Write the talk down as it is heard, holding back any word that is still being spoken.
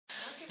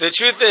The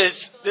truth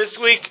is, this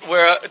week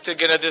we're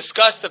going to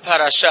discuss the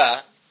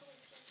parasha.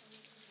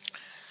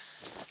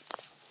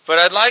 But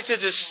I'd like to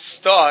just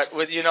start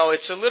with,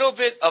 it's a little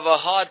bit of a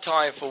hard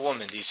time for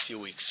women these few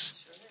weeks.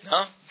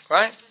 No?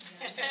 Right?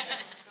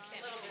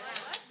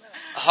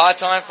 A hard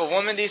time for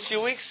women these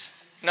few weeks?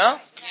 No?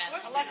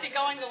 Unless you're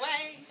going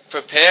away.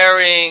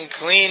 Preparing,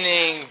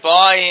 cleaning,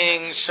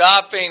 buying,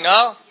 shopping,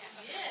 no?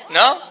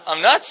 No?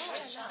 I'm nuts?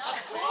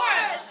 Of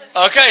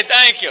course. Okay,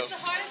 thank you. It's the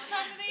hardest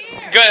time of the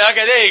year. Good,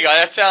 okay, there you go.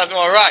 That sounds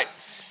more right.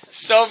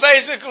 So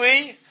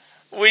basically,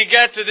 we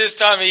get to this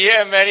time of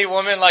year, many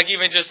women, like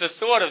even just the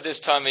thought of this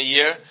time of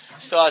year,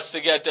 starts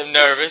to get them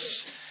nervous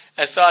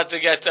and start to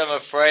get them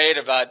afraid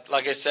about,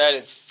 like I said,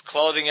 it's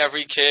clothing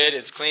every kid,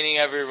 it's cleaning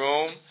every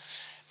room.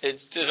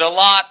 There's a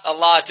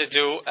lot to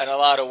do and a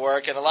lot of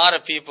work, and a lot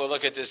of people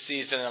look at this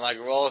season and like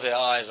roll their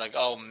eyes like,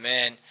 oh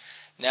man,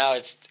 now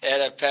it's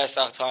Erev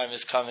Pesach time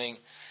is coming,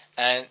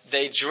 and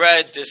they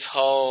dread this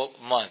whole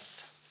month.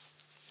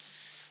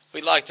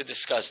 We'd like to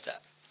discuss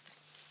that.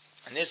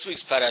 And this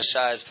week's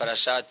parasha is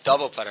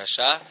double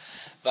parasha,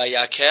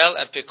 Vayakhel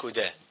and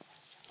Pikudeh.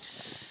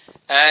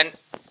 And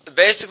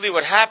basically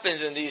what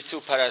happens in these two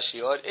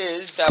parashiot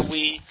is that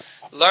we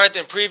learned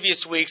in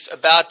previous weeks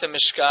about the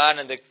Mishkan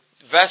and the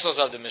vessels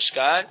of the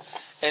Mishkan.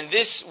 And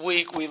this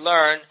week we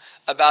learn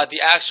about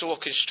the actual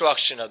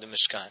construction of the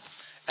Mishkan.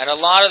 And a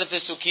lot of the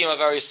Pesukim are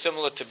very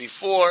similar to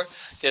before.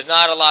 There's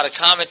not a lot of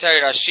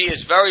commentary. Rashi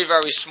is very,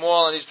 very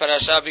small in these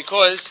parasha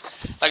because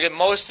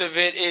most of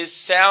it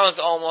sounds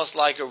almost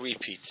like a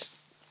repeat.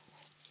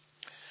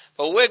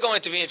 But what we're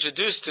going to be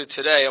introduced to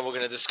today, and we're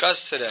going to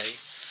discuss today,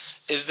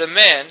 is the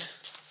man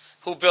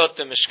who built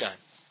the Mishkan.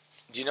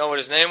 Do you know what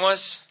his name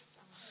was?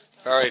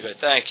 Very good,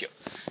 thank you.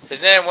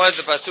 His name was,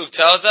 the Pasuk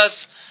tells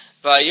us,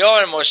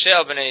 Vayor Moshe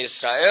al Bnei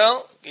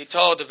Yisrael. He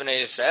told the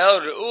Bnei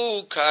Yisrael,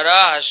 Re'u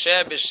kara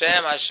Hashem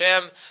b'shem.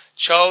 Hashem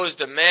chose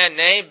the man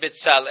named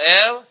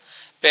Betzalel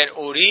ben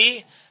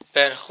Uri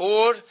ben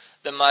Hur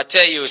the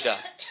Mate Yehuda.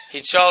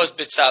 He chose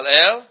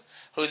Betzalel,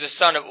 who's the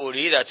son of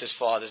Uri, that's his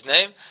father's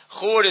name.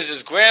 Hur is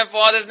his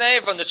grandfather's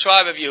name from the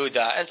tribe of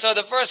Yehuda. And so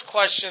the first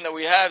question that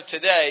we have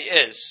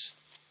today is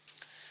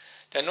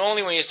that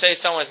normally when you say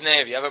someone's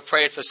name, you ever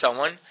prayed for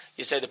someone,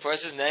 you say the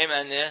person's name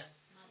and their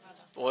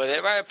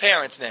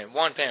parent's name,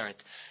 one parent.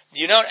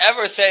 You don't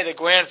ever say the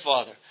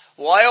grandfather.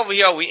 Why over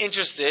here are we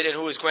interested in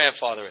who his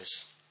grandfather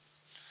is?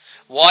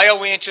 Why are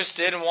we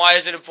interested, and why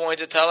is it important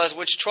to tell us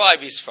which tribe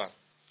he's from?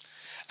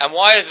 And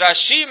why does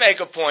Rashi make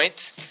a point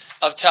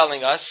of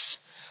telling us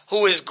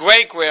who his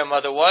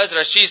great-grandmother was?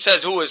 Rashi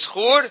says, who is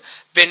Hur?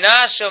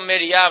 Bina shel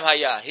Miriam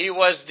haya.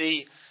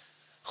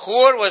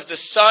 Hur was the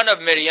son of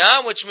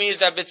Miriam, which means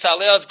that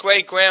Betzalel's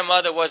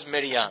great-grandmother was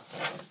Miriam.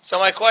 So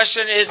my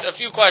question is, a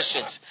few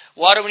questions.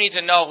 Why do we need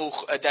to know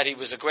that he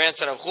was a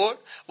grandson of Hur?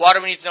 Why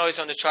do we need to know he's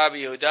from the tribe of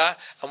Yehuda?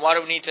 And why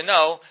do we need to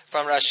know,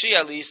 from Rashi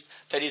at least,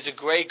 that he's a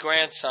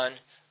great-grandson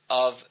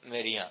of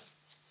Miriam?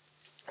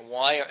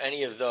 Why are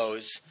any of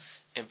those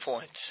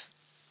important?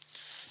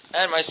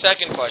 And my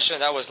second question,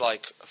 that was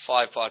like a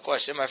 5-part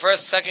question. My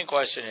second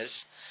question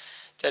is,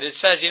 that it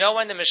says,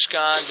 when the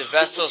Mishkan, the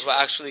vessels were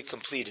actually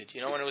completed?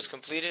 You know when it was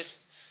completed?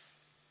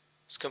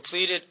 It was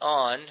completed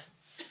on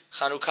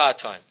Hanukah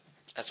time.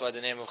 That's why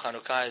the name of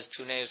Hanukah has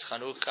two names.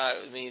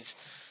 Hanukah means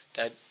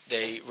that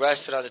they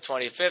rested on the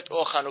 25th,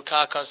 or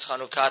Hanukah comes to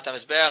Hanukah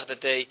Tamizbeach,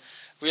 that they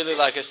really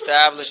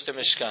established the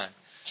Mishkan.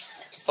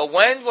 But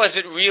when was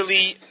it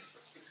really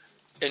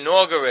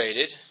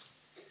inaugurated?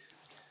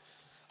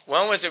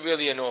 When was it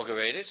really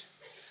inaugurated?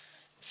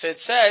 So it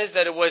says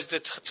that it was the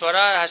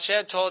Torah,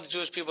 Hashem told the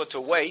Jewish people to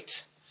wait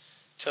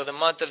till the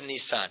month of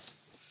Nissan.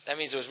 That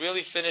means it was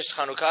really finished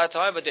Hanukah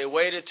time, but they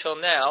waited till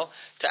now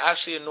to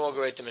actually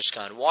inaugurate the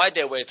Mishkan. Why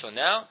did they wait till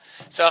now?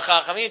 So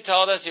Chachamim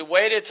told us he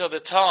waited till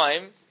the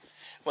time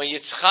when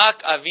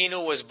Yitzhak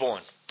Avinu was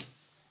born.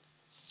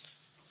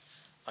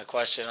 My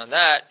question on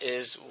that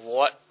is,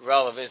 what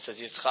relevance does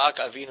Yitzhak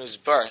Avinu's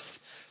birth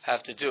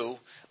have to do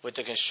with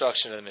the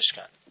construction of the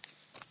Mishkan?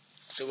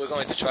 So we're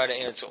going to try to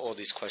answer all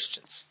these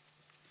questions.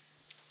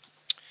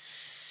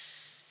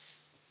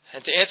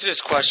 And to answer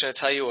this question, I'll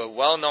tell you a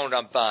well-known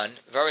Ramban,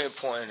 very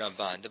important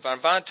Ramban. The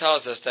Ramban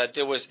tells us that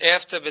there was,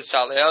 after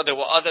Betzalel, there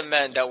were other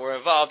men that were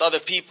involved, other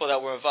people that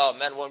were involved,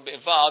 men were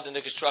involved in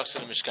the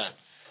construction of the Mishkan.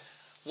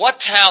 What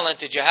talent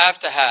did you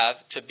have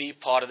to be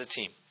part of the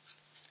team?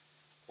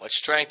 What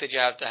strength did you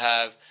have to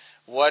have?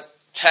 What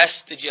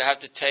test did you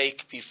have to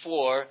take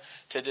before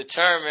to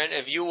determine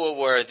if you were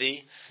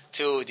worthy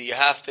to? Do you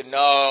have to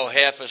know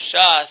half of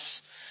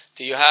Shas?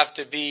 Do you have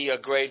to be a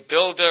great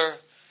builder?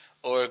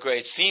 Or a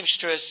great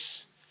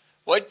seamstress?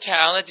 What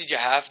talent did you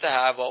have to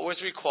have? What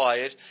was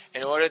required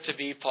in order to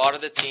be part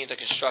of the team that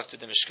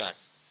constructed the Mishkan?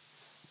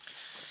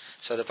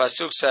 So the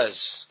Pasuk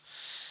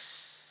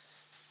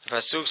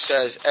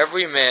says,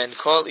 every man,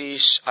 kol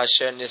ish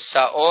asher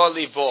nisa'o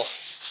libo,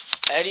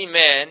 any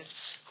man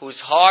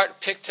whose heart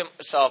picked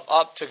himself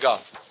up to go.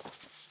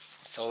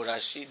 So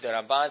Rashi, the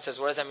Ramban says,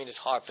 what does that mean his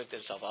heart picked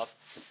himself up?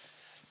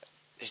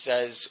 he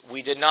says,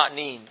 we did not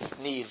need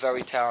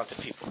very talented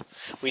people.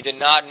 We did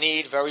not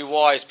need very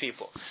wise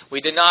people. We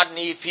did not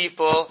need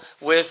people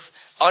with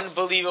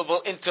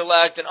unbelievable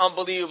intellect and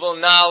unbelievable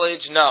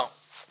knowledge. No.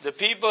 The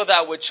people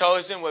that were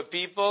chosen were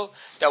people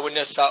that were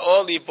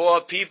Nisa'ol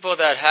Libor, people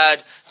that had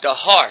the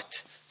heart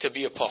to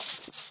be a part.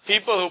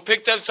 People who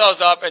picked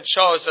themselves up and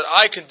chose that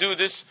I can do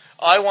this,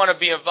 I want to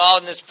be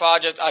involved in this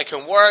project, I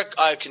can work,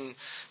 I can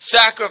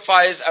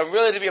sacrifice, and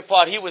really to be a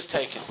part. He was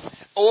taken.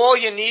 All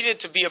you needed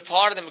to be a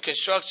part of the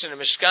construction of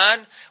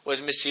Mishkan was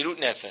Mesilut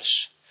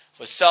Nefesh,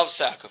 was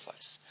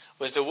self-sacrifice,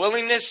 was the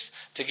willingness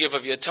to give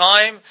of your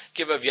time,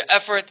 give of your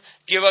effort,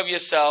 give of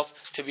yourself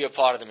to be a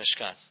part of the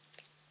Mishkan.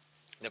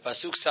 The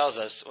Pasuk tells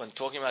us, when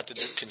talking about the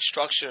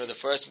construction of the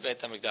first Beit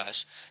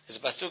HaMikdash, there's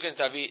a Pasuk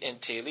in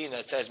Tehillim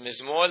that says,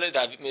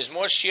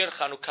 Mizmor Shir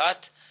Chanukat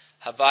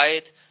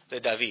Habayit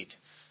LeDavid.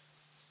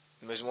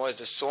 Mizmor is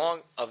the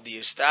song of the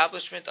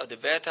establishment of the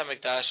Beit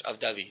HaMikdash of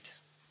David.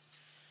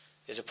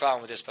 There's a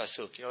problem with this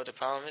Pasuk. You know what the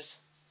problem is?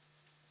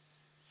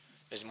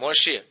 Mizmor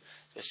Shir,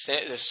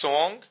 the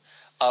song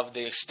of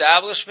the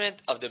establishment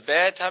of the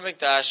Beit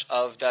HaMikdash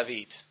of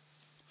David.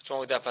 What's wrong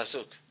with that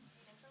Pasuk?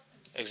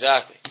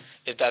 Exactly.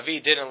 Is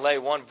David didn't lay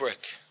one brick.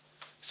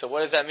 So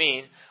what does that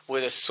mean?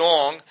 With a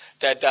song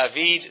that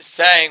David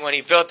sang when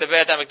he built the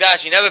Beit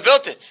HaMikdash, he never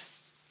built it.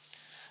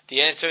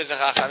 The answer is, the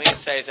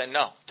Chachamim says that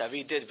no,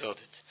 David did build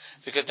it.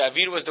 Because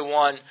David was the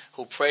one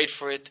who prayed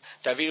for it.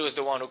 David was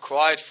the one who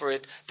cried for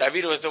it.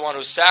 David was the one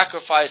who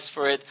sacrificed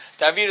for it.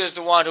 David was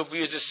the one who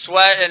used his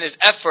sweat and his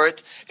effort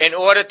in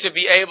order to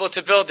be able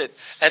to build it.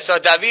 And so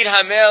David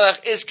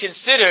HaMelech is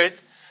considered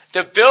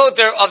the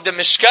builder of the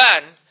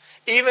Mishkan,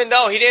 even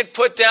though he didn't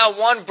put down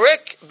one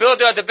brick,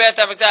 builder of the Beit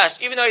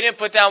HaMikdash. Even though he didn't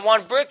put down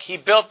one brick, he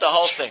built the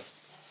whole thing.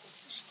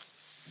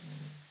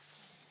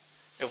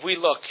 If we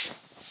look,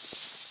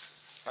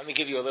 let me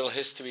give you a little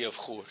history of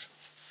Hur.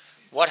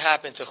 What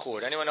happened to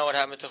Hur? Anyone know what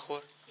happened to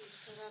Hur?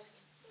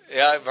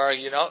 Yeah,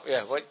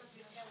 what?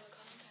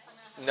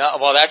 No,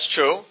 well, that's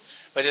true.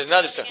 But there's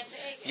another story.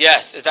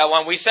 Yes, is that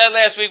one we said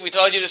last week? We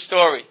told you the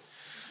story.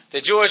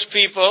 The Jewish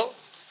people,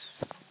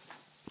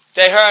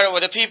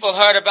 the people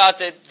heard about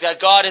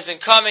that God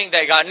isn't coming.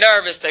 They got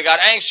nervous. They got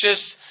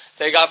anxious.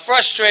 They got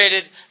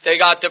frustrated. They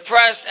got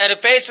depressed. And it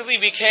basically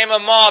became a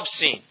mob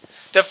scene.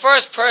 The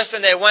first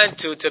person they went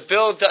to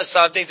build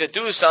something, to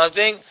do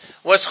something,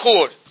 was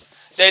Hur.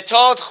 They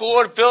told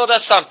Hur, build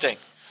us something.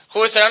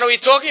 Hur said, I know what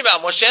you're talking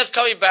about. Moshe's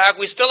coming back.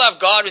 We still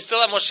have God. We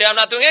still have Moshe. I'm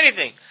not doing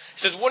anything. He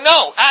says, well,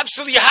 no,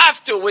 absolutely you have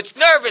to. It's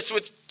nervous.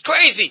 It's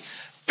crazy.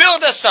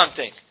 Build us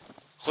something.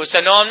 Hur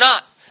said, no, I'm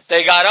not.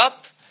 They got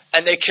up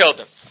and they killed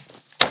him.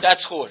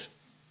 That's Hur.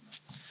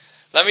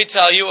 Let me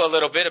tell you a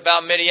little bit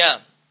about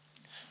Miriam.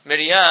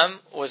 Miriam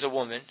was a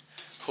woman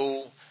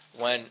who,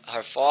 when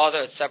her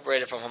father had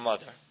separated from her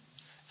mother,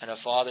 and her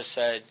father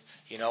said,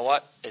 you know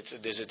what,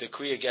 there's a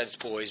decree against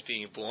boys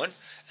being born,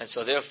 and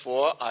so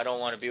therefore I don't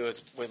want to be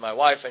with my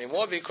wife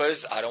anymore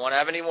because I don't want to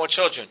have any more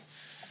children.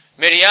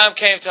 Miriam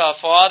came to her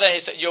father and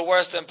he said, you're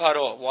worse than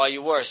Pharaoh. Why are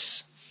you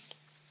worse?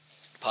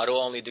 Pharaoh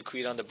only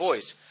decreed on the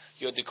boys.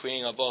 You're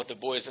decreeing on both the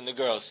boys and the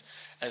girls.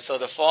 And so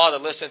the father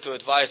listened to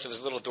advice of his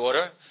little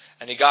daughter,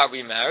 and he got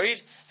remarried,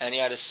 and he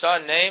had a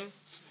son named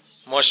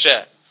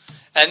Moshe.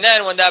 And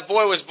then when that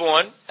boy was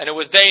born, and it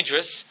was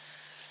dangerous,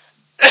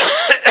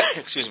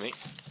 excuse me,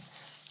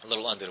 a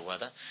little under the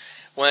weather,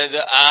 when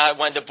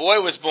the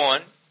boy was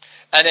born,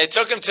 and they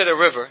took him to the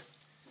river,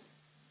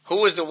 who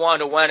was the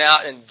one who went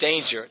out in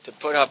danger to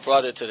put her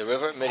brother to the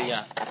river?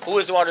 Miriam. Who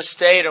was the one who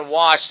stayed and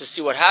watched to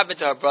see what happened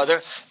to her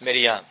brother?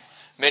 Miriam.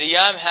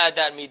 Miriam had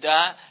that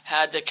midah,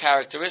 had the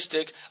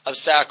characteristic of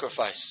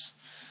sacrifice.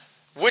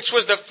 Which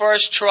was the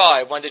first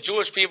tribe when the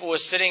Jewish people were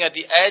sitting at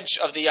the edge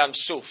of the Yam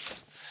Suf,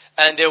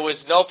 and there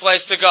was no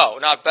place to go,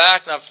 not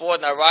back, not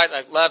forward, not right,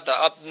 not left,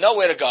 not up,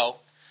 nowhere to go.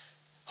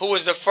 Who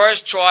was the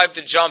first tribe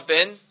to jump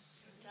in?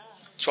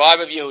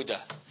 Tribe of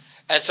Yehuda.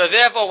 And so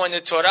therefore, when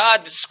the Torah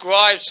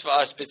describes for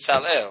us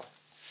Betzalel,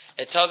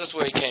 it tells us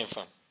where he came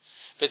from.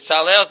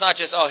 Betzalel is not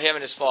just, him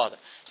and his father.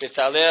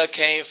 Betzalel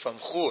came from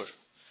Hur,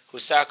 who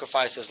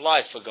sacrificed his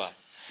life for God.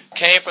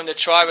 Came from the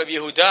tribe of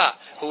Yehuda,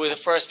 who were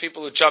the first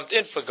people who jumped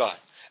in for God.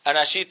 And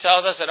Rashi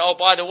tells us that,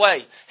 by the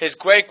way, his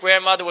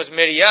great-grandmother was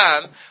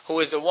Miriam, who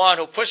was the one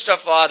who pushed her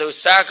father, who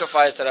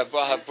sacrificed that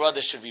her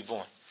brother should be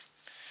born.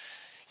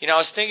 I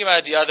was thinking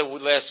about it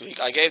last week.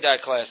 I gave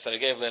that class that I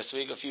gave last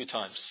week a few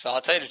times. So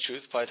I'll tell you the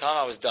truth, by the time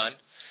I was done,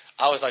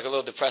 I was like a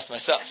little depressed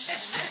myself.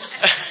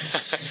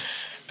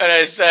 And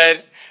I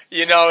said,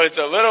 it's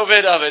a little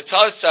bit of a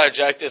tough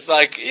subject. It's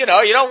like, you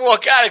don't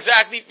walk out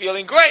exactly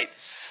feeling great.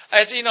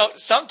 I said,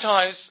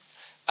 sometimes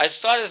I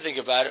started to think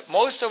about it.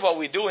 Most of what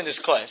we do in this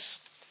class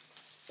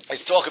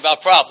is talk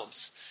about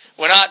problems.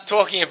 We're not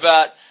talking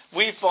about,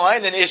 we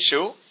find an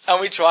issue and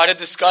we try to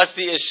discuss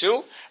the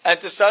issue and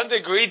to some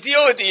degree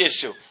deal with the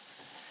issue.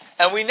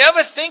 And we never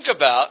think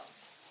about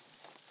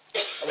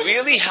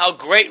really how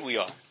great we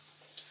are.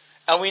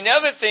 And we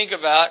never think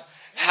about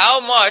how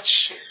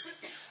much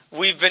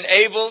we've been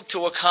able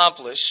to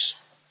accomplish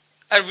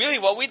and really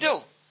what we do.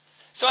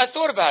 So I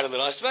thought about it a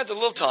little. I spent a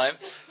little time.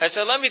 I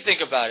said, let me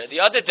think about it. The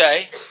other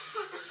day,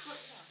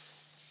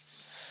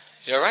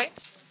 you all right?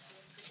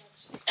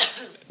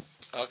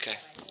 Okay.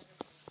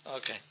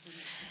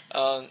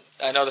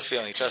 I know the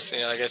feeling. Trust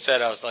me. Like I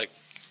said, I was like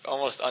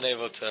almost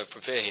unable to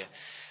prepare here.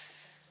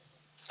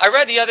 I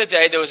read the other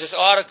day, there was this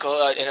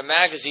article in a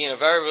magazine, a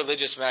very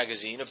religious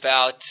magazine,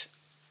 about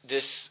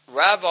this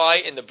rabbi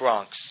in the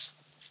Bronx.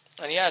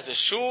 And he has a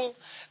shul,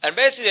 and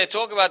basically they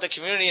talk about the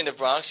community in the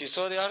Bronx. You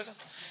saw the article?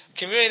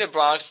 Community in the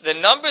Bronx. The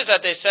numbers that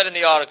they said in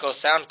the article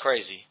sound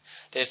crazy.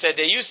 They said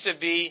there used to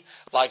be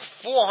like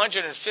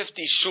 450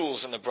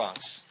 shuls in the Bronx.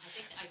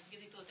 I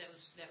really thought that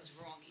was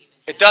wrong even.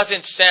 It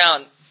doesn't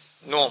sound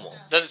normal.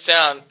 Doesn't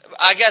sound,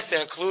 I guess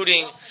they're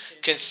including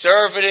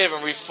conservative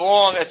and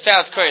reform. It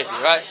sounds crazy,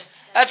 right?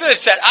 That's what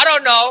it said. I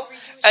don't know.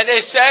 And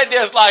they said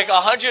there's like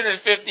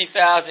 150,000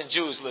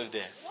 Jews live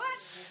there.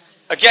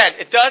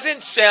 Again, it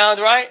doesn't sound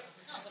right.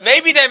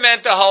 Maybe they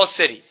meant the whole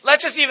city.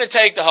 Let's just even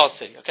take the whole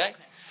city, okay?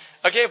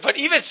 Okay, but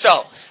even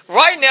so,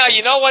 right now,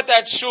 you know what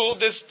that shul,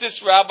 this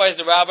rabbi is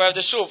the rabbi of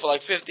the shul for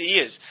like 50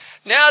 years.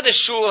 Now the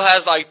shul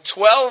has like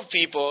 12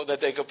 people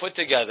that they could put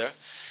together.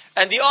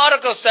 And the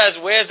article says,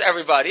 where's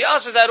everybody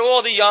else? Is that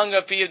all the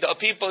younger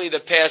people either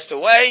passed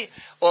away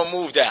or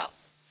moved out.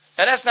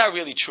 And that's not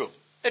really true.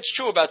 It's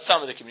true about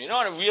some of the community. You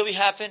know what really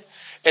happened?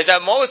 Is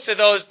that most of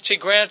those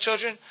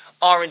grandchildren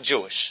aren't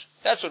Jewish.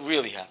 That's what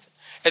really happened.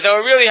 Is that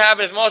what really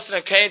happened is most of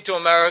them came to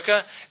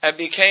America and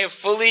became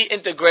fully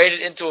integrated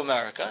into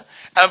America.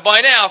 And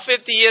by now,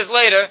 50 years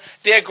later,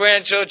 their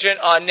grandchildren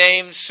are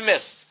named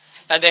Smith.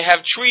 And they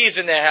have trees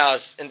in their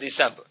house in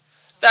December.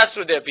 That's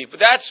what their people.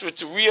 That's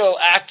what's a real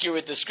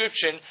accurate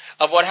description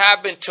of what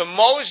happened to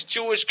most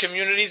Jewish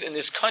communities in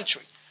this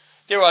country.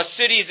 There are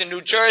cities in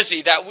New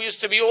Jersey that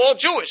used to be all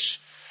Jewish.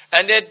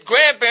 And their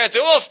grandparents,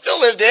 they all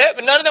still live there,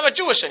 but none of them are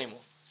Jewish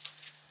anymore.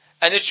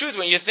 And the truth,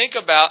 when you think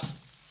about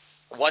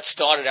what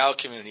started our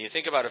community, you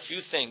think about a few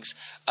things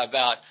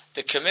about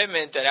the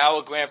commitment that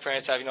our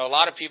grandparents have. You know, a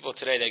lot of people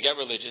today, they get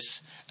religious,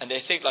 and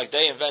they think like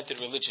they invented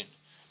religion.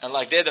 And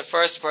like they're the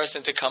first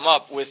person to come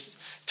up with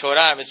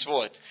Torah and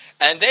Mitzvot.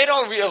 And they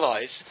don't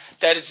realize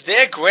that it's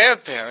their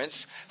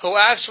grandparents who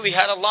actually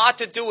had a lot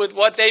to do with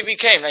what they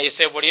became. Now you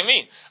say, what do you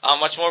mean? I'm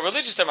much more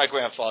religious than my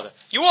grandfather.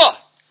 You are.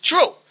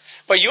 True.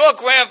 But your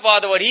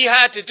grandfather, what he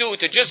had to do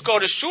to just go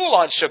to shul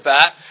on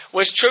Shabbat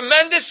was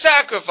tremendous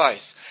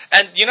sacrifice.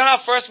 And you know how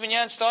first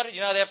minyan started?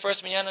 You know how their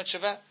first minyan on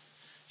Shabbat?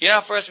 You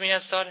know how first minyan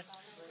started?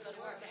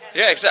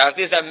 Yeah,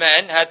 exactly. Is that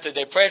men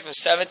they prayed from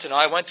 7 to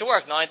 9, went to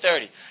work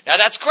 9:30. Now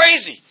that's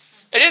crazy.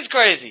 It is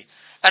crazy.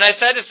 And I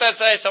said this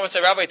yesterday, someone said,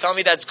 Rabbi, tell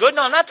me that's good?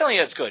 No, I'm not telling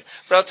you that's good.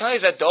 But I'll tell you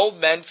that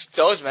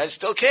those men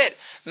still cared.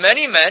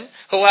 Many men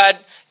who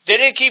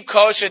didn't keep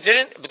kosher,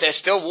 but they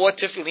still wore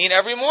tefillin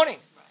every morning.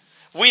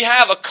 We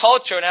have a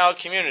culture in our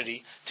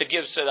community to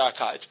give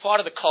tzedakah. It's part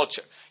of the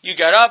culture. You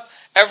get up,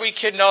 every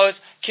kid knows,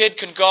 kid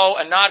can go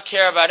and not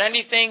care about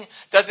anything,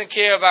 doesn't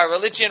care about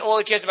religion, all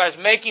he cares about is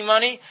making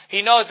money.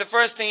 He knows the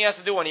first thing he has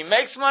to do when he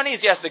makes money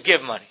is he has to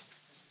give money.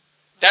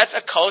 That's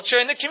a culture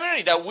in the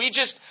community that we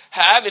just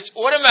have. It's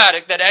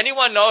automatic that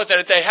anyone knows that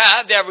if they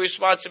have a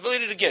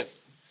responsibility to give.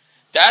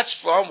 That's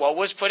from what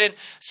was put in.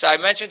 So I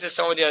mentioned to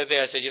someone the other day,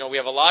 I said, we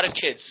have a lot of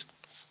kids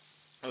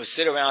who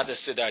sit around the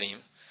Sidarim,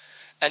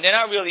 and they're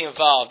not really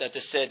involved at the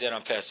Seder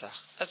on Pesach.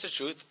 That's the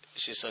truth.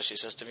 She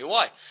says to me,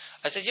 why?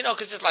 I said,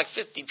 because there's like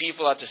 50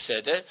 people at the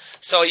Seder.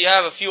 So you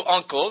have a few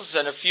uncles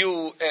and a few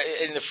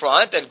in the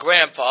front and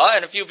grandpa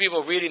and a few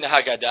people reading the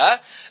Haggadah.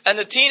 And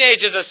the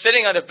teenagers are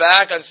sitting on the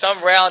back on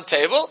some round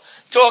table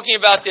talking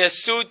about their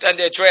suit and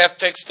their draft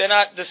picks. They're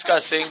not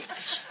discussing.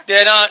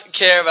 They don't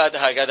care about the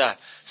Haggadah.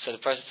 So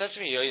the person says to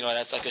me,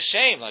 that's like a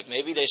shame. Like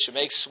maybe they should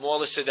make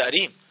smaller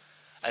Sedarim.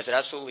 I said,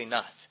 absolutely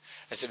not.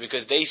 I said,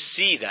 because they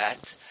see that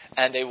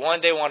and they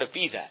want to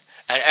be that.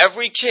 And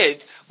every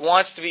kid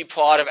wants to be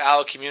part of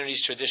our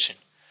community's tradition.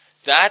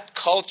 That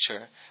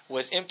culture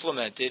was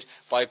implemented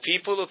by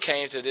people who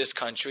came to this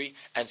country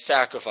and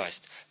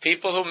sacrificed.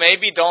 People who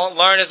maybe don't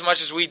learn as much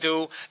as we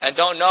do and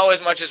don't know as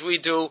much as we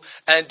do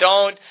and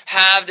don't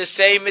have the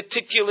same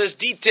meticulous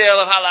detail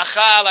of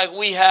halakha like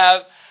we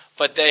have,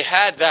 but they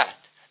had that.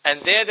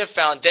 And they're the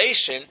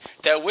foundation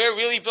that we're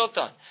really built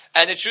on.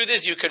 And the truth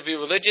is, you could be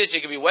religious,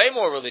 you could be way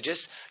more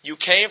religious. You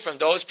came from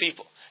those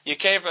people. You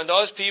came from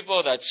those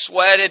people that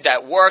sweated,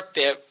 that worked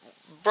their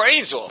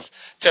brains off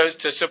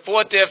to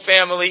support their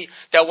family,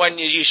 that when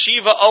the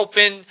yeshiva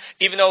opened,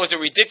 even though it was a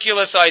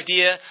ridiculous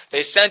idea,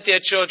 they sent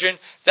their children.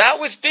 That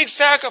was big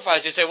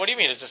sacrifice. They say, what do you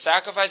mean? It's a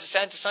sacrifice to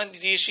send a son to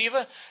the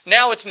yeshiva?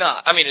 Now it's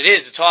not. I mean, it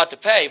is. It's hard to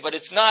pay, but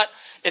it's not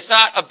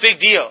a big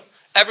deal.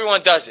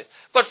 Everyone does it.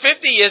 But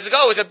 50 years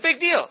ago, it was a big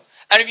deal.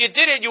 And if you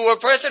did it, you were a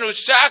person who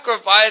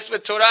sacrificed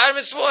with Torah and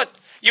Mitzvot.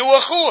 You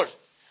were Hur.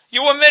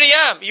 You were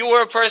Miriam. You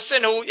were a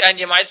person who, and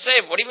you might say,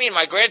 what do you mean?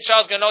 My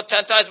grandchild's going to know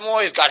 10 times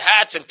more. He's got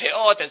hats and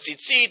peot and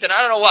tzitzit and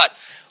I don't know what.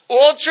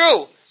 All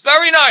true.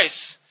 Very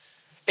nice.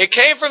 It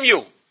came from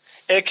you.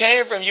 It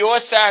came from your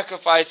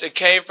sacrifice. It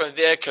came from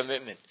their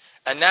commitment.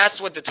 And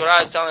that's what the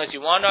Torah is telling us. You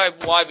want to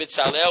know why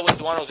Betzalel was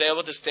the one who was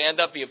able to stand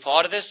up, be a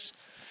part of this?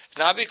 It's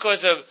not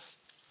because of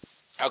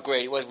how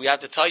great he was. We have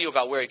to tell you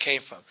about where it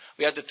came from.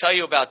 We have to tell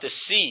you about the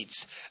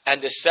seeds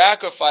and the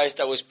sacrifice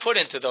that was put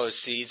into those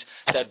seeds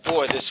that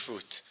bore this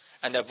fruit.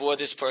 And that bore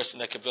this person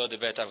that could build the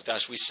Beit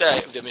HaMikdash. We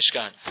say, the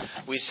Mishkan.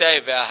 We say,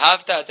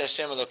 Ve'ahavta et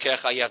Hashem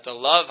Elokecha. You have to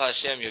love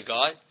Hashem, your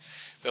God.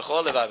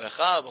 B'chol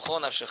levavecha, b'chol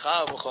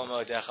nafshecha, b'chol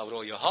me'odecha. With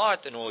all your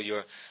heart and all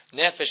your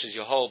nefesh is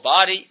your whole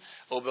body.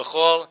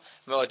 B'chol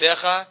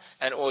me'odecha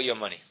and all your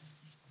money.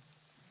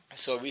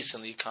 So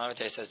recently,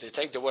 commentator says, they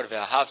take the word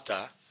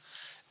Ve'ahavta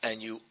and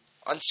you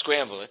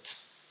unscramble it.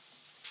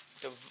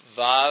 The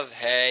Vav,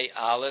 Hey,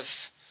 Aleph.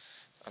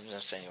 I'm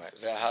not saying it right.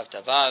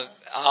 Ve'ahavta. Vav,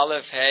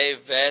 Aleph, Hey,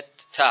 Vet,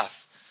 Taf.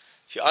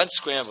 If you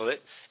unscramble it,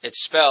 it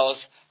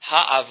spells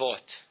Ha'avot,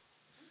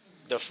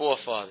 the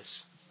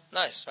forefathers.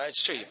 Nice, right?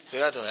 It's true.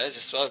 It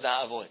spells the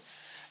Ha'avot.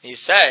 He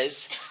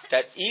says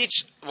that each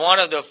one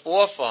of the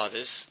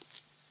forefathers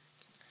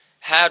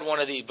had one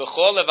of the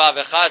B'chol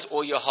levavechas,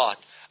 or your heart.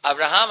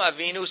 Abraham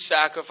Avinu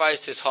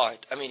sacrificed his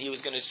heart. I mean, he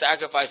was going to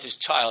sacrifice his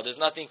child. There's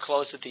nothing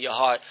closer to your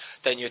heart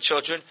than your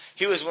children.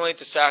 He was willing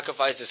to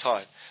sacrifice his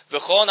heart.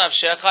 B'chol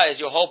nafshecha is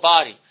your whole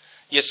body.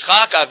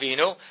 Yitzhak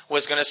Avinu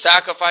was going to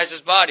sacrifice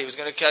his body. He was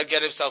going to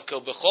get himself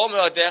killed. B'chol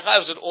me'odecha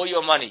was with all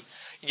your money.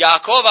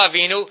 Yaakov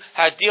Avinu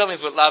had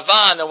dealings with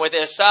Lavan and with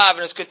Esav, and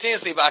it was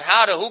continuously about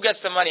who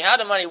gets the money, how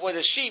the money, with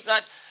the sheep,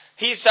 not.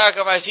 He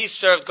sacrificed, he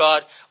served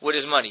God with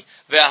his money.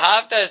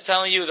 Ve'ahavta is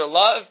telling you the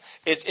love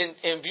is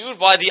imbued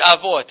by the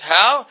avot.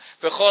 How?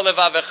 B'chol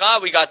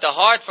levavecha, we got the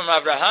heart from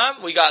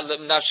Abraham, we got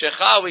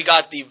nafshecha, we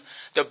got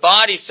the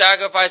body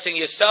sacrificing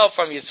yourself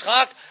from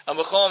Yitzchak, and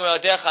b'chol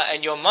me'odecha,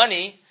 and your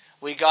money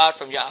we got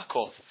from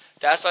Yaakov.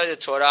 That's why the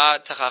Torah,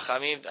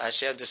 Chachamim,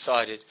 Hashem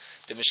decided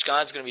the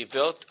Mishkan is going to be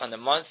built on the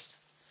month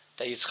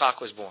that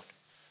Yitzchak was born.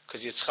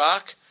 Because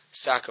Yitzchak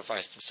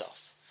sacrificed himself.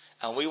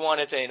 And we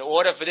wanted to, in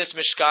order for this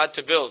Mishkan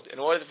to build, in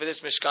order for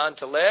this Mishkan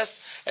to last,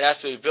 it has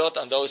to be built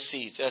on those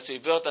seeds. It has to be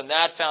built on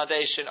that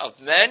foundation of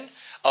men,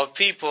 of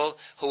people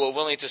who were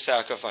willing to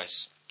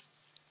sacrifice.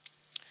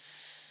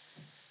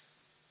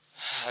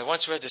 I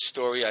once read this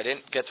story. I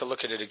didn't get to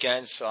look at it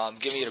again, so I'm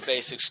giving you the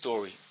basic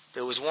story.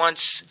 There was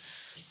once,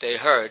 they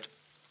heard,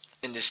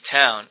 in this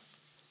town,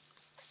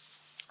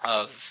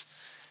 of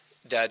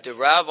that the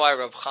Rabbi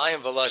Reb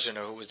Chaim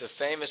Volozhiner, who was the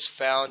famous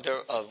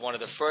founder of one of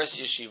the first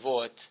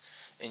yeshivot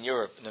in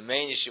Europe, the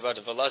main yeshiva,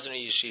 the Volozhiner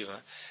Yeshiva,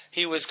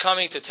 he was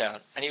coming to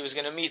town, and he was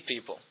going to meet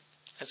people.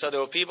 And so there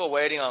were people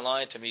waiting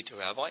online to meet the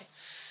rabbi.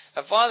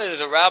 And finally, there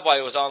was a rabbi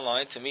who was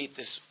online to meet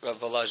this Reb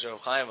Volozhiner, Reb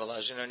Chaim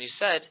Volozhiner, and he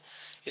said,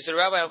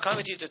 Rabbi, I'm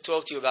coming to you to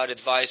talk to you about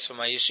advice for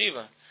my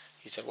yeshiva.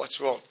 He said, what's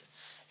wrong?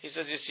 He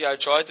said, you see, I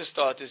tried to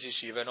start this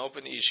yeshiva and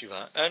open the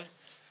yeshiva, and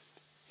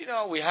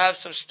we have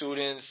some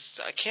students.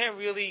 I can't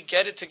really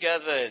get it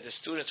together. The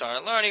students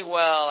aren't learning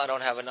well. I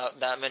don't have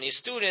that many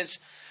students.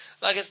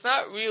 It's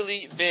not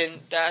really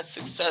been that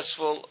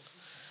successful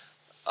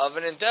of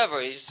an endeavor.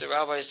 The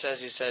rabbi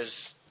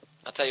says,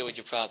 I'll tell you what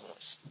your problem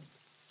is.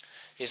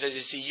 He says,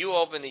 you see, you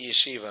opened the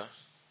yeshiva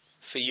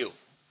for you.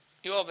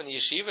 You opened the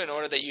yeshiva in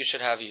order that you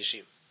should have a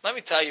yeshiva. Let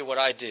me tell you what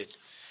I did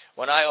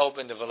when I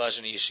opened the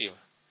Volozhiner Yeshiva.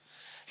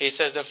 He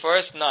says, the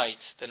first night,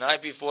 the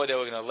night before they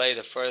were going to lay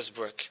the first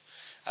brick,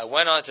 I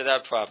went onto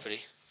that property,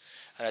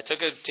 and I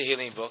took a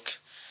Tehillim book,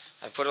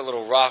 I put a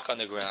little rock on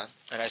the ground,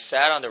 and I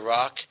sat on the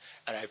rock,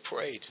 and I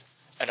prayed,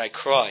 and I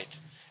cried,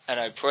 and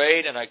I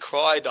prayed, and I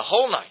cried the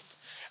whole night.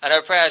 And I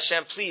pray,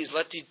 Hashem, please,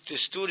 let the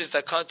students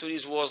that come to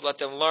these walls, let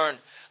them learn,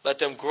 let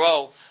them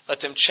grow,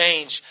 let them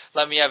change,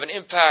 let me have an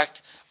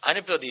impact. I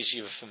didn't build the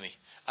yeshiva for me.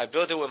 I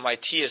built it with my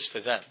tears for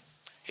them.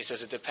 He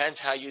says, it depends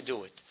how you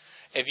do it.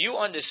 If you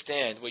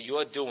understand what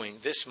you're doing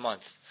this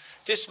month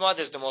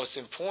is the most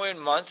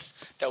important month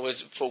that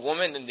was for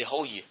women in the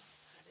whole year.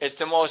 It's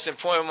the most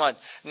important month.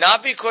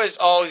 Not because,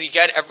 you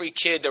get every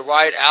kid the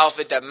right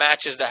outfit that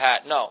matches the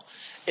hat. No.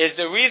 It's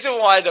the reason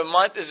why the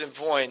month is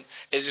important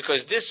is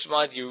because this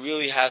month you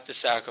really have to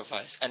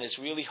sacrifice. And it's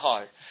really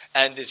hard.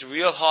 And it's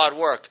real hard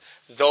work.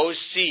 Those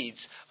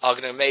seeds are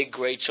going to make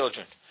great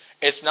children.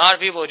 It's not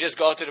people who just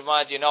go to the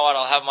mind,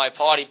 I'll have my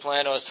party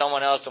planner or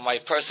someone else or my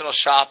personal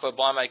shopper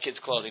buy my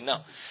kids' clothing. No.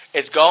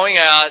 It's going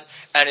out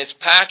and it's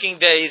packing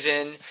days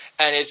in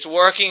and it's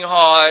working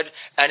hard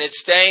and it's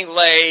staying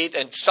late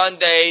and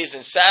Sundays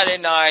and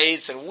Saturday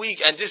nights and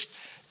and just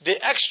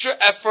the extra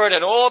effort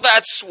and all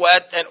that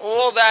sweat and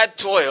all that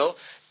toil,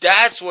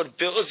 that's what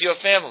builds your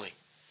family.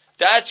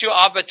 That's your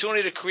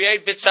opportunity to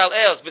create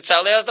Betzalels.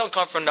 Betzalels don't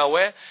come from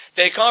nowhere.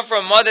 They come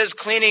from mothers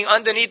cleaning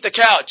underneath the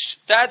couch.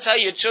 That's how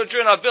your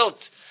children are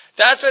built.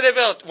 That's how they're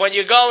built. When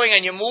you're going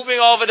and you're moving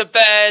over the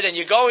bed and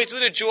you're going through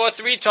the drawer 3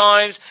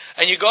 times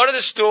and you go to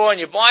the store and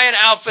you buy an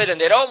outfit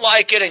and they don't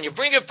like it and you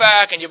bring it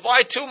back and you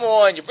buy 2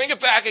 more and you bring it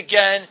back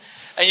again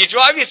and you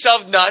drive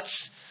yourself nuts.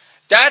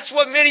 That's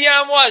what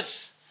Miriam was.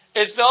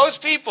 It's those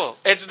people.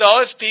 It's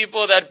those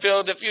people that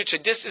build the future.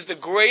 This is the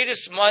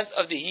greatest month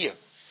of the year.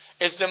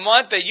 It's the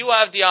month that you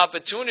have the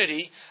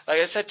opportunity, like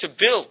I said, to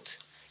build.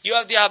 You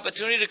have the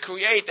opportunity to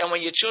create, and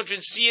when your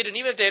children see it, and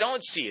even if they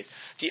don't see it,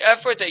 the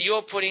effort that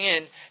you're putting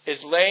in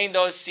is laying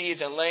those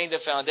seeds and laying the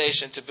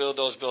foundation to build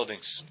those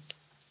buildings.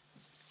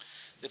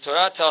 The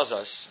Torah tells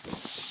us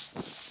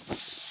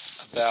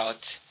about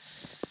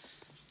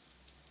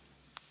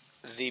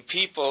the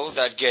people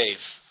that gave.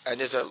 And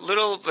there's a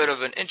little bit of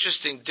an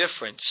interesting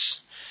difference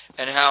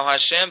in how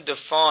Hashem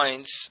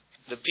defines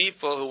the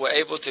people who were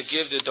able to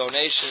give the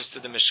donations to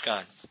the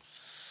Mishkan.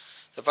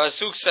 The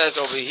Pasuk says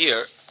over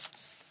here,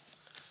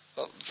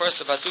 well, first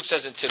the Pasuk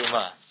says in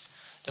Terumah.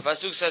 The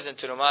Pasuk says in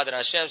Terumah that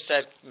Hashem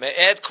said,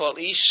 Me'ed kol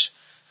ish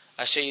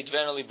asher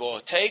yidvenu libo.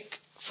 Take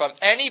from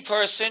any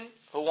person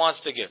who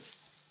wants to give.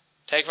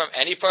 Take from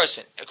any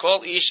person.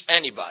 Kol ish,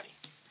 anybody.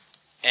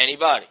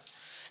 Anybody.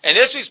 In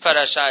this week's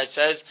parasha, it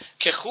says,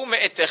 Kechu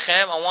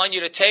me'etechem, I want you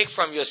to take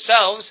from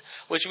yourselves,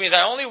 which means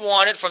I only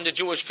want it from the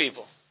Jewish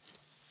people.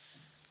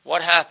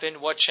 What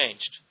happened? What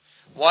changed?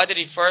 Why did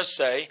he first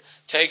say,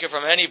 take it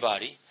from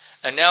anybody,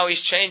 and now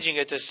he's changing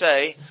it to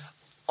say,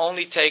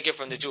 only take it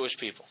from the Jewish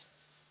people?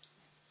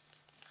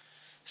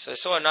 So I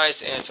saw a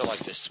nice answer like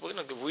this. We're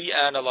going to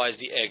reanalyze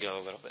the ego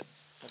a little bit.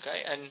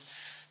 Okay? And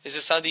this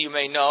is something you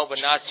may know, but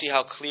not see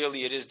how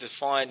clearly it is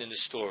defined in the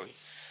story.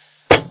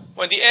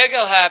 When the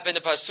Egel happened,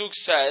 the Pasuk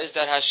says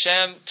that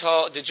Hashem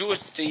told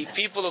the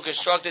people who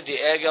constructed the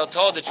Egel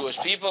told the Jewish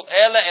people,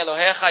 Ele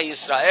Elohecha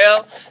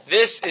Yisrael,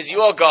 this is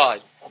your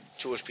God,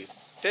 Jewish people.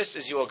 This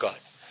is your God.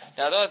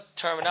 Now that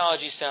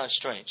terminology sounds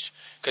strange,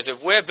 because if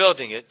we're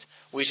building it,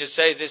 we should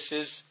say this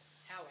is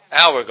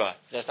our God.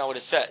 That's not what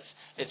it says.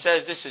 It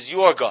says this is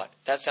your God.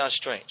 That sounds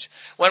strange.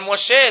 When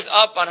Moshe is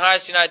up on Har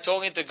Sinai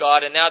talking to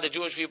God, and now the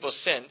Jewish people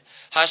sinned,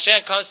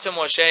 Hashem comes to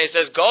Moshe and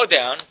says, go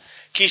down,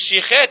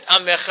 Kishichet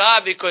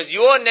amecha, because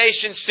your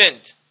nation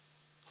sinned.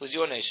 Who's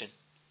your nation?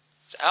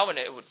 It's our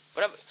nation.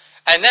 Whatever.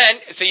 And then,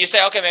 so you say,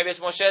 okay, maybe it's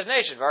Moshe's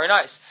nation. Very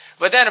nice.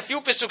 But then a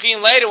few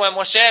Pesukim later, when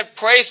Moshe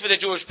prays for the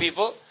Jewish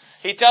people,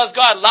 he tells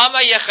God, Lama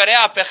yechareh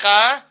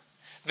apecha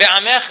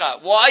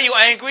ve'amecha. Why are you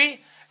angry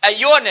at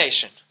your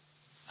nation?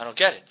 I don't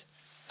get it.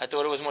 I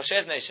thought it was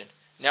Moshe's nation.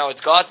 Now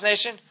it's God's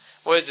nation?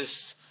 What is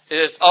this?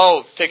 Is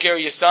this, take care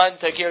of your son,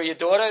 take care of your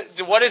daughter?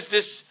 What is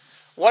this?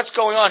 What's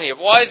going on here?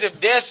 Why is it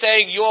if they're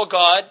saying your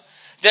God,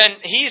 then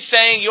he's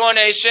saying your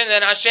nation,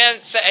 and Hashem,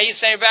 he's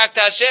saying back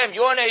to Hashem,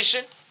 your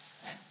nation?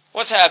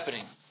 What's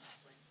happening?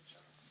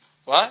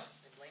 What?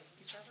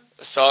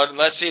 So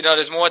let's see, no,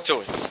 there's more to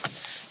it.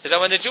 Is that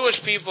when the Jewish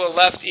people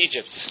left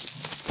Egypt,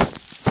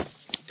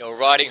 they were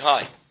riding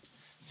high.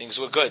 Things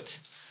were good.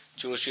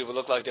 Jewish people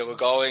looked like they were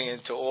going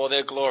into all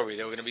their glory.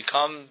 They were going to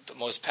become the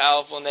most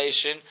powerful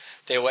nation.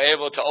 They were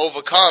able to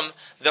overcome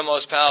the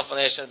most powerful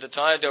nation at the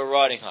time. They were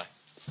riding high.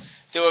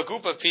 There were a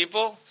group of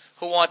people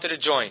who wanted to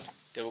join.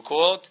 They were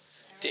called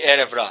the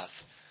Erev Rav.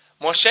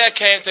 Moshe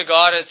came to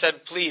God and said,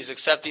 please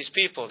accept these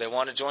people. They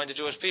want to join the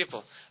Jewish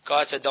people.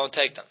 God said, don't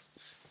take them.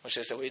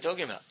 Moshe said, what are you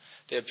talking about?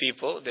 They're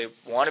people. They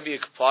want to be a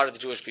part of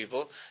the Jewish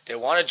people. They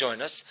want to join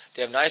us.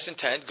 They have nice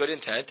intent, good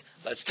intent.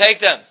 Let's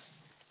take them.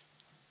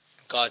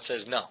 God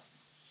says, no.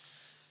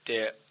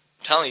 They're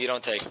telling you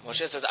don't take them.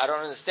 Moshe says, I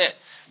don't understand.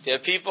 They're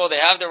people, they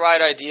have the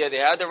right idea, they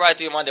have the right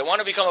to want, they want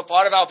to become a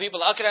part of our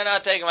people. How can I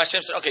not take them?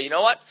 Hashem said, okay, you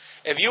know what?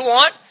 If you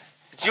want,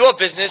 it's your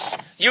business,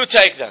 you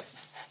take them.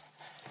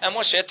 And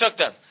Moshe took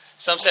them.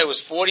 Some say it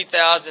was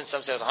 40,000,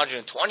 some say it was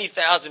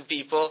 120,000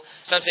 people,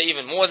 some say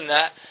even more than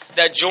that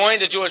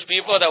joined the Jewish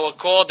people that were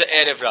called the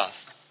Erev Rav.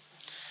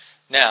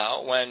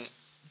 Now, when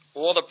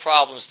all the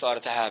problems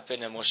started to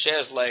happen, and Moshe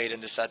is laid,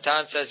 and the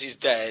Satan says he's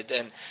dead,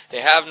 and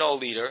they have no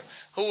leader,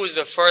 who was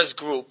the first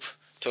group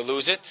to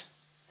lose it?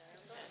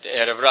 The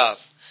Erev Rav.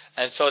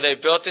 And so they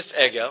built this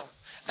Egel,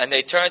 and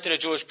they turned to the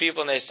Jewish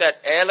people, and they said,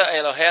 Ela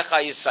Elohecha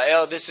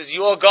Yisrael, this is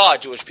your God,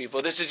 Jewish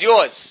people, this is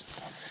yours.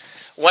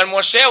 When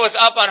Moshe was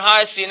up on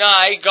Har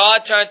Sinai,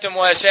 God turned to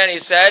Moshe and he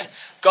said,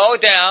 go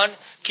down,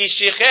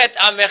 Kishichet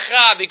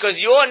amecha, because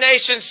your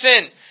nation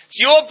sinned.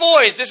 It's your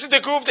boys. This is the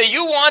group that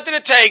you wanted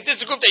to take. This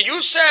is the group that you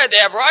said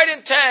they have right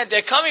intent.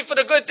 They're coming for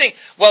the good thing.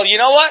 Well, you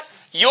know what?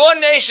 Your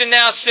nation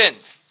now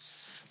sinned.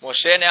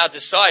 Moshe now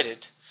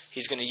decided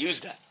he's going to use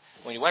that.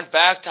 When he went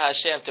back to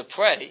Hashem to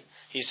pray,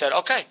 he said,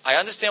 okay, I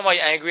understand why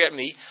you're angry at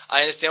me.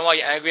 I understand why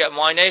you're angry at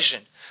my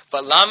nation.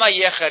 But lama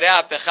yechareh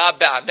apecha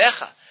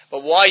be'amecha.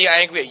 But why are you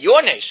angry at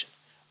your nation?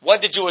 What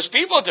did Jewish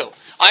people do?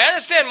 I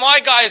understand my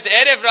guys, the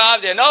Erev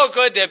Rav, they're no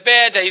good, they're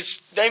bad, they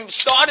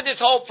started this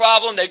whole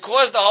problem, they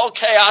caused the whole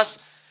chaos.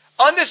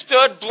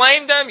 Understood,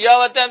 blame them,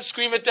 yell at them,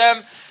 scream at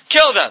them,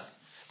 kill them.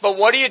 But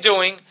what are you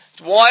doing?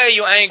 Why are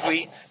you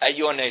angry at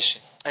your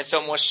nation? And so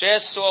Moshe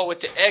saw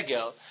with the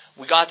Egel,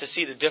 we got to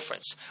see the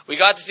difference. We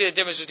got to see the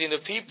difference between the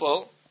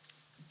people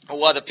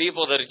who are the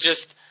people that are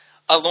just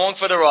along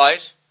for the ride,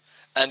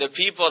 and the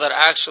people that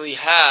actually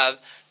have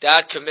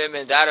that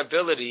commitment, that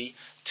ability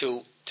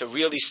to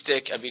really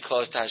stick and be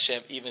close to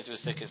Hashem, even through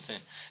thick and thin.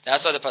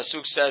 That's why the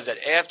Pasuk says that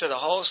after the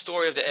whole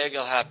story of the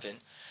Egel happened,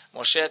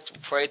 Moshe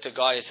prayed to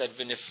God. He said,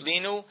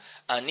 "V'niflinu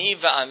ani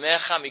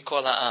va'amecha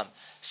mikol ha'am."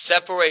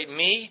 Separate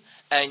me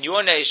and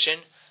your nation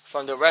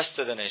from the rest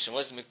of the nation.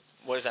 What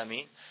does that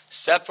mean?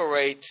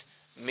 Separate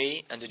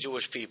me and the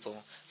Jewish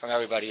people from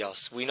everybody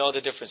else. We know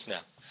the difference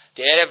now.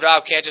 The Erev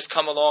Rav can't just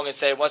come along and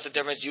say, what's the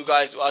difference? You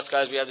guys, us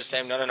guys, we have the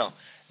same. No.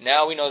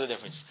 Now we know the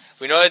difference.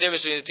 We know the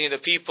difference between the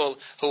people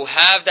who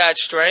have that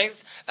strength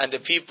and the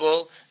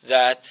people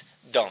that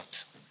don't.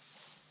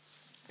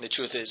 The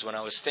truth is, when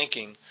I was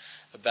thinking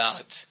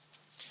about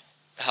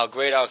how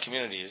great our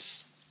community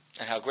is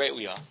and how great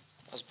we are,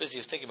 I was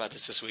thinking about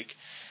this week.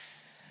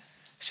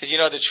 I said,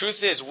 the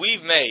truth is,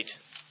 we've made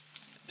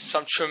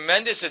some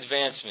tremendous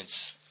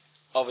advancements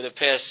over the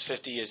past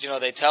 50 years.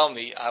 They tell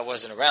me, I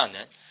wasn't around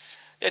then,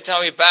 they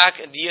tell me back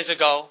years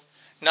ago,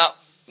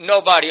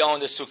 nobody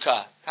owned a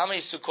sukkah. How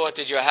many sukkot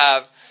did you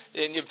have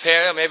in your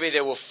parents? Maybe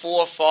there were 4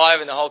 or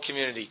 5 in the whole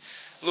community.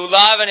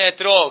 Lulav and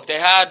etrog, they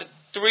had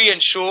 3 in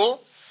shul,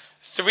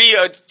 2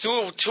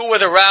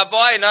 with a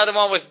rabbi, another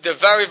one was the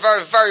very,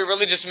 very, very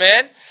religious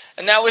man,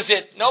 and that was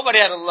it. Nobody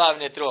had a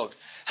lulav and etrog.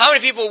 How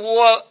many people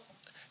wore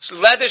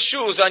leather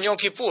shoes on Yom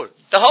Kippur?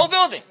 The whole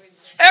building.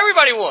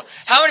 Everybody wore.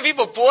 How many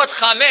people bought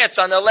chametz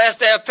on the last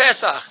day of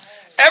Pesach?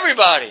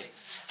 Everybody.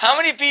 How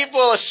many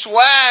people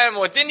swam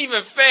or didn't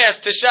even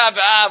fast to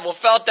Shabbat or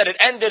felt that it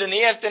ended in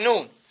the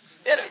afternoon?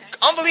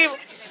 Unbelievable.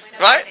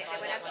 Right?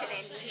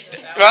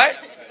 Right?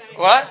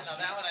 What?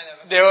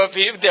 There were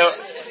people.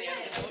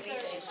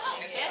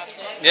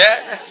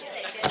 Yeah?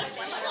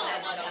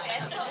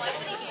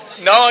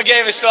 No one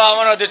gave a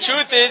shalom. No, the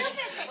truth is,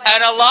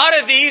 and a lot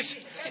of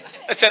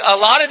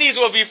these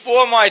were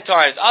before my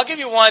times. I'll give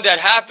you one that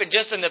happened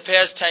just in the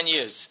past 10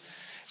 years.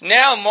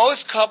 Now,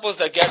 most couples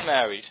that get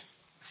married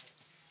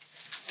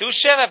do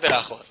sheva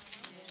berachot.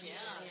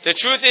 The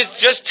truth is,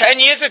 just 10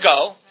 years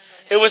ago,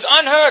 it was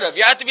unheard of.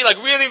 You had to be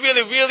really,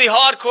 really, really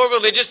hardcore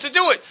religious to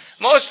do it.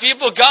 Most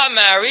people got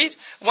married,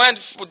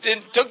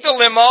 took the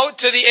limo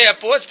to the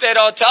airport, stayed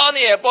at a hotel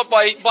in the airport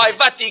by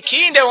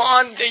Vatikin, they were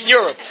on in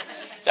Europe.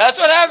 That's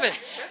what happened.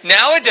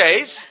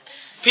 Nowadays,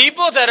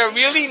 people that are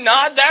really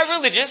not that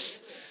religious,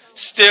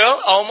 still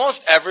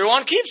almost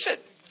everyone keeps it.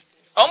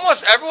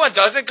 Almost everyone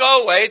doesn't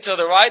go away till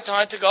the right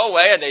time to go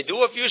away, and they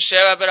do a few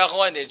sheva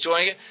berachot and they're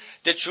enjoying it.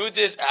 The truth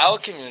is, our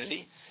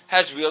community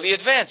has really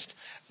advanced.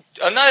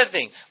 Another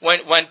thing,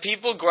 when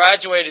people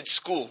graduated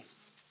school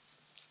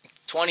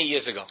 20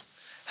 years ago,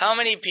 how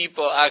many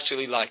people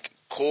actually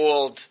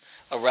called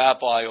a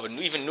rabbi or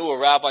even knew a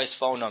rabbi's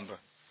phone number?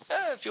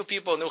 A few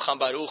people knew Cham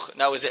Baruch, and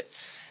that was it.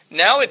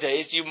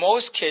 Nowadays,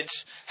 most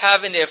kids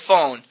have in their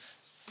phone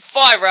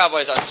 5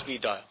 rabbis on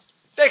speed dial.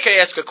 They can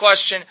ask a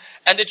question,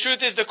 and the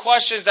truth is, the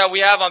questions that we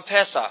have on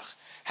Pesach,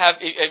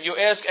 if you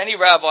ask any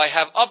rabbi,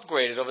 have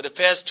upgraded over the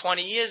past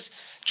 20 years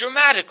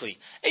dramatically.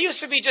 It used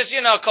to be just,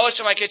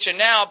 kosher my kitchen.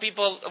 Now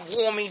people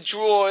warming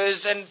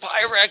drawers and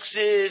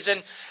Pyrexes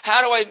and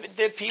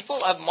the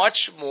people have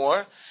much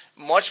more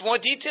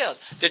details.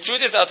 The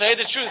truth is, I'll tell you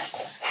the truth.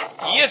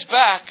 Years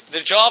back,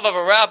 the job of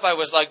a rabbi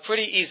was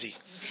pretty easy.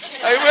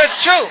 It was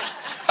true.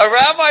 A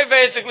rabbi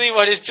basically,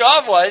 what his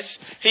job was,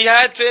 he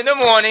had to in the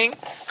morning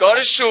go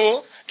to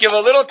shul, give a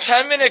little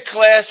 10-minute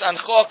class on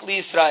Chok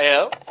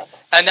L'Yisrael,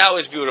 and that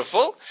was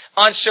beautiful.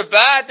 On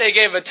Shabbat, they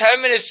gave a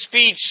 10-minute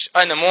speech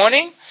in the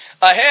morning,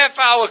 a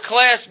half-hour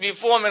class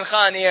before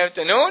Mincha in the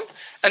afternoon,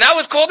 and that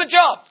was called a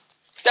job.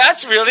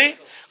 That's really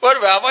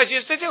what rabbis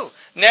used to do.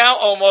 Now,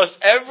 almost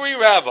every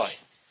rabbi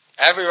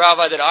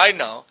that I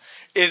know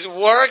is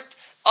worked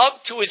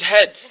up to his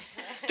head.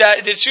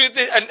 That the truth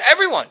is, and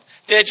everyone,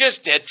 they're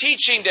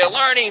teaching, they're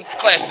learning,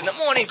 classes in the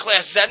morning,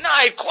 classes at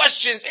night,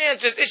 questions,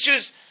 answers,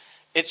 issues.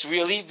 It's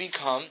really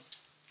become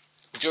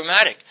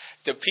dramatic.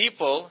 The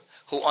people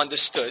who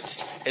understood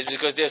is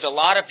because there's a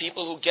lot of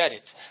people who get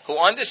it, who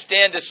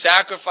understand the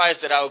sacrifice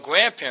that our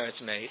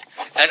grandparents made,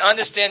 and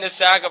understand the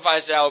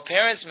sacrifice that our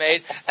parents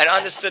made, and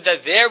understood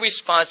that their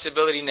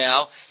responsibility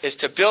now is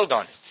to build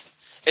on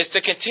it, is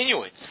to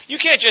continue it. You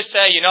can't just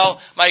say,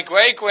 my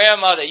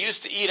great-grandmother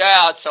used to eat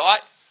out,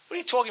 what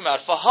are you talking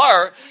about? For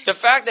her, the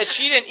fact that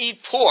she didn't eat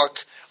pork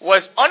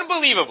was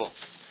unbelievable.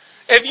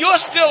 If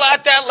you're still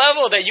at that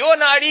level that you're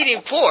not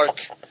eating pork,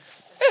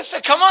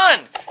 come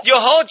on. Your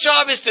whole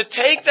job is to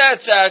take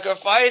that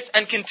sacrifice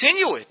and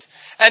continue it.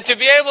 And to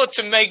be able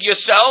to make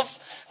yourself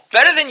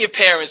better than your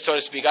parents, so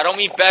to speak. I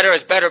don't mean better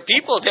as better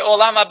people. The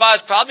Olam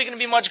Haba is probably going to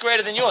be much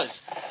greater than yours.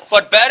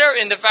 But better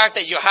in the fact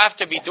that you have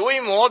to be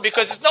doing more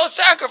because there's no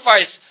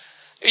sacrifice.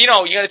 You're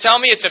going to tell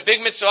me it's a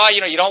big mitzvah,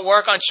 you don't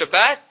work on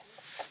Shabbat?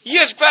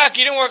 Years back,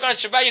 you didn't work on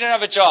Shabbat, you didn't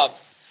have a job.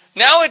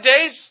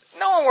 Nowadays,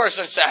 no one works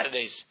on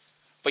Saturdays.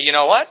 But you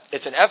know what?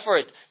 It's an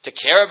effort to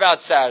care about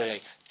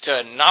Saturday.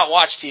 To not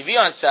watch TV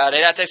on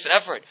Saturday, that takes an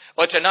effort.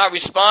 Or to not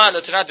respond,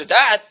 or to not do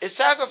that, is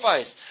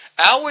sacrifice.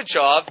 Our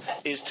job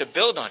is to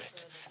build on it.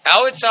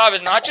 Our job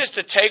is not just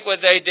to take what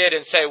they did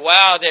and say,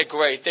 wow, they're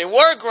great. They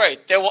were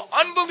great. They were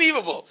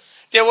unbelievable.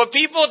 There were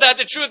people that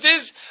the truth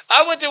is,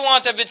 I wouldn't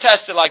want to be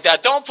tested like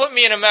that. Don't put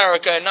me in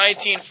America in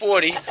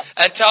 1940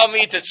 and tell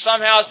me to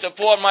somehow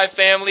support my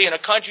family in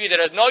a country that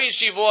has no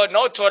yeshivot,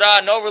 no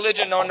Torah, no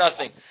religion, no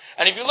nothing.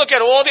 And if you look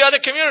at all the other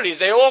communities,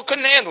 they all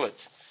couldn't handle it.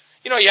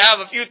 You have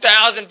a few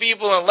thousand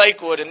people in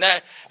Lakewood and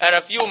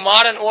a few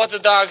modern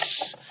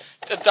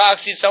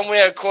orthodoxy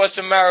somewhere across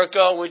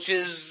America, which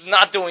is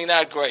not doing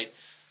that great.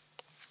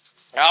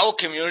 Our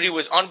community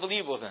was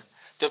unbelievable then.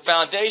 The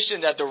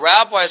foundation that the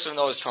rabbis from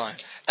those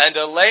times and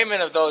the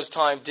laymen of those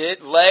times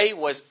lay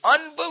was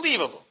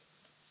unbelievable.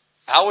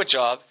 Our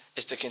job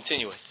is to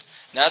continue it.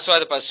 And that's why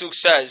the Pasuk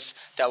says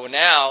that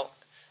now,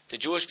 the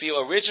Jewish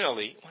people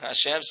originally, when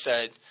Hashem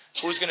said,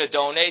 who's going to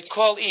donate?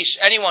 Call Ish.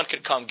 Anyone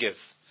could come give.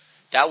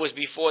 That was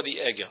before the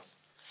Egel.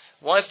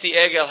 Once the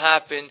Egel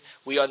happened,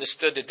 we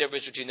understood the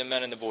difference between the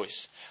men and the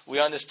boys. We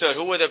understood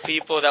who were the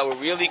people that were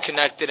really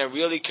connected and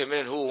really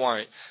committed and who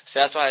weren't. So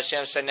that's why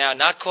Hashem said now,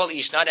 not call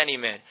Ish, not any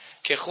man.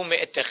 Kechum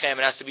me'etechem,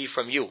 it has to be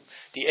from you.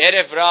 The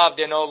Erev Rav,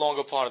 they're no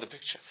longer part of the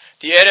picture.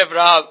 The Erev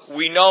Rav,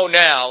 we know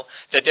now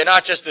that they're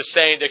not just the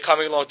same, they're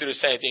coming along to do the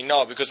same thing.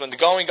 No, because when the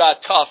going got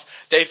tough,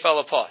 they fell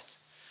apart.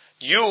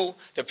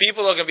 The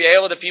people who are going to be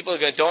able, the people who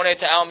are going to donate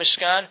to our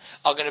Mishkan,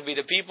 are going to be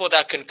the people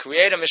that can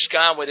create a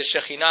Mishkan where the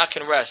Shekhinah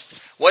can rest.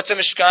 What's a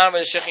Mishkan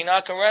where the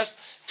Shekhinah can rest?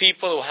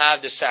 People who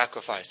have the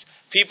sacrifice.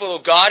 People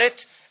who got it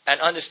and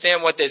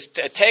understand what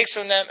it takes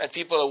from them, and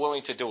people who are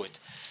willing to do it.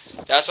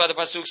 That's why the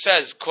Pasuk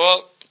says,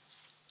 Kol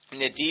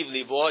Nediv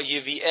Livo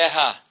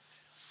Yivieha.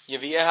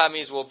 Yivieha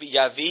means will be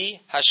Yavi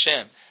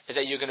Hashem. Is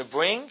that you're going to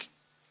bring,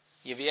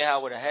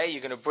 Yivieha with a hey,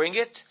 you're going to bring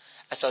it,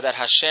 so that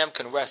Hashem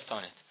can rest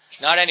on it.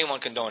 Not anyone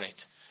can donate.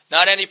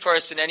 Not any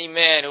person, any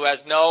man who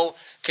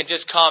can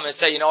just come and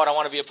say, you know what, I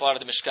want to be a part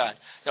of the Mishkan.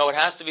 No, it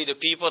has to be the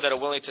people that are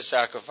willing to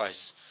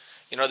sacrifice.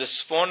 The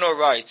Sforno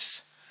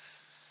writes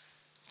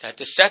that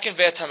the second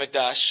Beit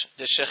HaMikdash,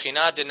 the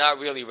Shekhinah did not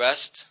really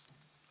rest,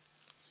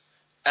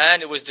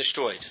 and it was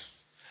destroyed.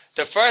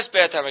 The first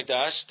Beit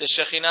HaMikdash, the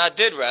Shekhinah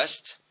did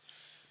rest,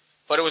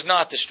 but it was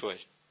not destroyed.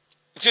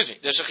 The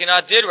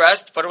Shekhinah did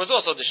rest, but it was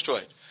also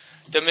destroyed.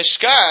 The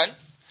Mishkan,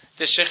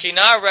 the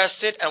Shekhinah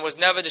rested and was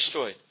never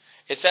destroyed.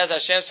 It says,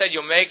 Hashem said,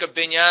 you'll make a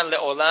binyan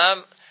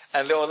le'olam,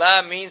 and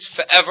le'olam means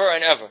forever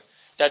and ever.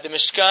 That the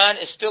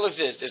Mishkan still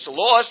exists. It's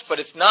lost, but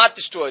it's not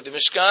destroyed. The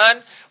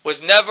Mishkan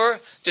was never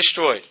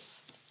destroyed.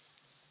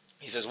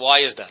 He says,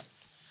 why is that?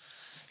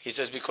 He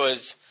says,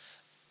 because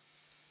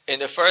in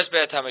the first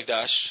Beit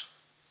HaMikdash,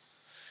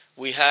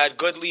 we had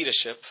good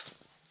leadership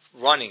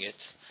running it,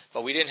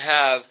 but we didn't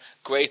have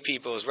great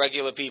people, as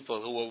regular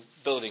people who were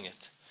building it.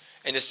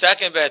 In the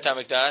second Beit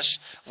HaMikdash,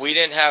 we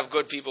didn't have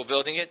good people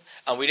building it,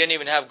 and we didn't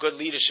even have good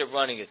leadership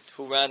running it.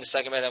 Who ran the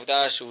second Beit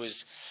HaMikdash? It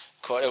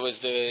was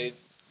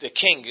the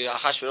king,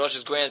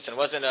 Ahasuerus' grandson. It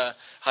wasn't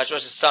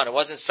Ahasuerus' son. It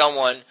wasn't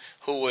someone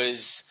who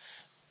was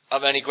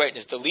of any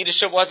greatness. The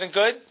leadership wasn't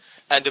good,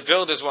 and the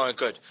builders weren't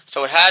good.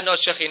 So it had no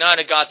Shekhinah,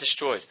 and it got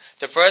destroyed.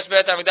 The first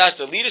Beit HaMikdash,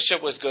 the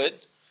leadership was good,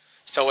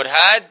 so it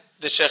had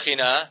the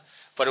Shekhinah,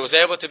 but it was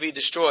able to be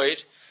destroyed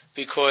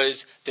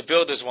because the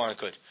builders weren't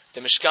good. The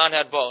Mishkan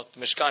had both.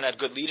 The Mishkan had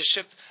good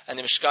leadership, and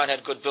the Mishkan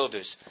had good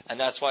builders. And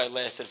that's why it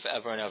lasted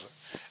forever and ever.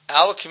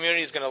 Our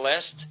community is going to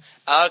last.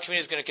 Our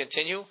community is going to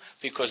continue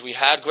because we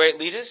had great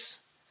leaders,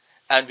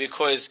 and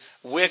because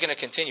we're going to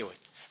continue it.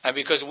 And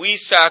because we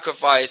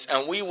sacrifice,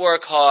 and we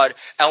work hard,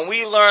 and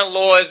we learn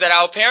laws that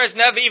our parents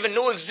never even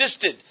knew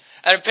existed.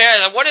 And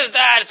parents, what is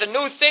that? It's a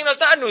new thing? No,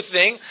 it's not a new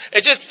thing.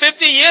 It's just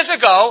 50 years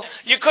ago,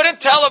 you couldn't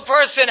tell a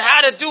person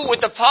how to do with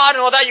the pot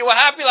and all that. You were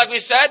happy, like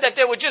we said, that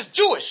they were just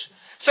Jewish.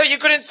 So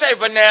you couldn't say,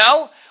 but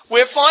now,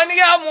 we're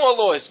finding out more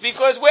laws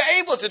because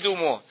we're able to do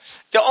more.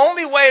 The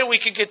only way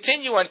we can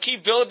continue and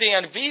keep building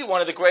and be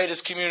one of the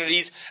greatest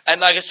communities,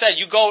 and like I said,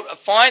 you go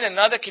find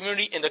another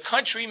community in the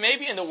country,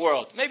 maybe in the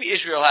world, maybe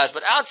Israel has,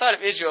 but outside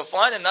of Israel,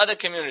 find another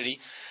community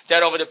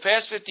that over the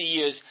past 50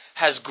 years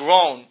has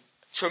grown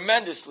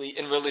tremendously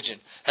in religion.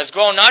 Has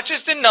grown not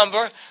just in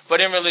number, but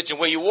in religion.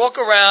 Where you walk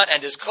around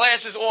and there's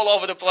classes all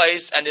over the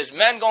place, and there's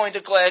men going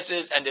to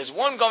classes, and there's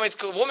women going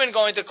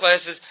to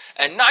classes,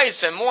 and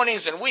nights and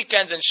mornings and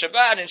weekends and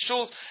Shabbat and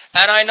shuls,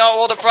 and I know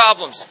all the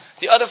problems.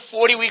 The other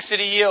 40 weeks of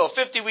the year or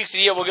 50 weeks of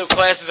the year we'll give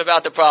classes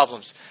about the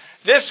problems.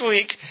 This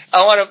week,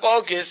 I want to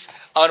focus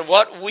on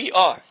what we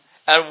are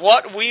and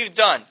what we've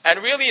done.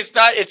 And really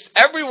it's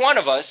every one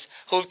of us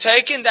who've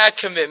taken that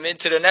commitment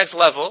to the next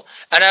level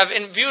and have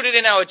imbued it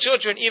in our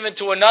children even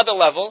to another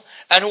level,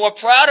 and who are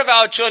proud of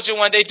our children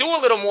when they do a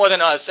little more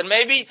than us. And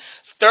maybe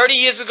 30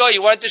 years ago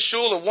you went to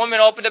shul, a woman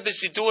opened up a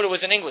siddur, it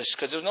was in English,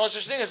 because there was no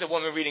such thing as a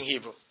woman reading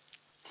Hebrew.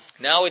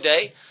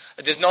 Nowadays,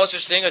 there's no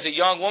such thing as a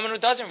young woman who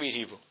doesn't read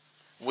Hebrew.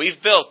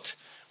 We've built,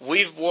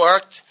 we've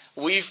worked,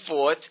 we've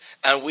fought,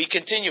 and we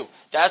continue.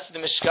 That's the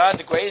Mishkan.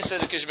 The greatest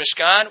of the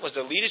Mishkan was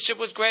the leadership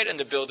was great and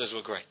the builders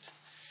were great.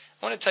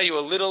 I want to tell you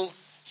a little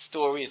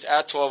story. It's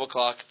at 12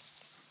 o'clock.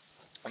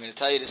 I'm going to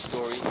tell you this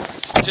story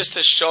just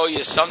to show you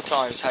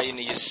sometimes how you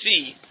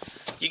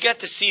get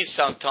to see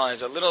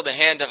sometimes a little the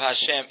hand of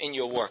Hashem in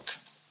your work.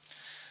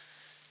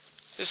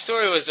 This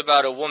story was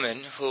about a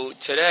woman who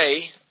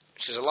today,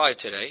 she's alive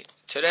today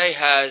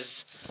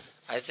has,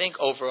 I think,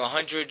 over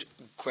 100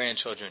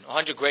 grandchildren,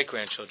 100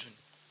 great-grandchildren,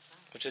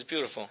 which is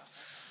beautiful.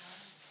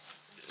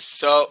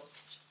 So,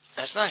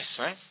 that's nice,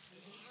 right?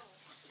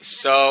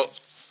 So,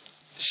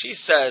 she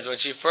says when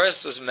she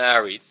first was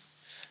married,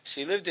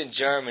 she lived in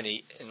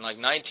Germany in like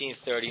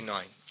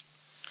 1939.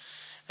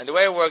 And the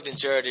way it worked in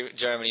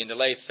Germany in the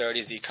late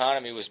 30s, the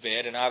economy was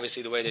bad, and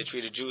obviously the way they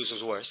treated Jews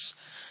was worse.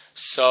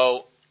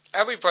 So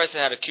every person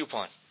had a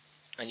coupon.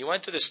 And you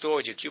went to the store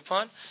with your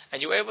coupon,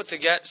 and you were able to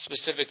get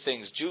specific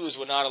things. Jews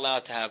were not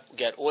allowed to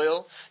get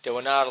oil. They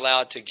were not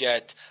allowed to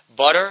get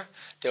butter.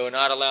 They were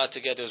not allowed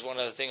to get, there's one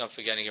other thing, I'm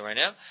forgetting it right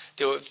now.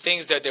 There were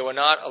things that they were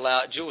not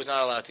allowed, Jew was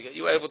not allowed to get.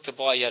 You were able to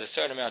buy, you had a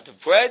certain amount of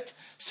bread,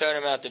 a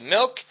certain amount of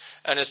milk,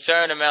 and a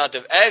certain amount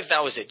of eggs.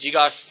 That was it. You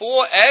got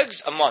 4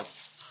 eggs a month.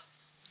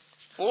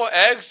 4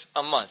 eggs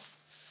a month.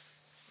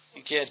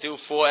 You can't do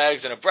 4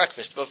 eggs and a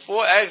breakfast, but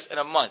 4 eggs in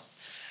a month.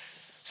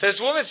 So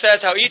this woman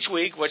says how each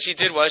week what she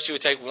did was she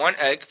would take 1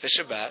 egg for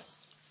Shabbat,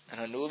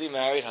 and her newly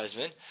married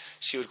husband,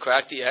 she would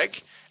crack the egg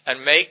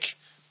and make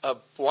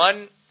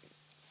 1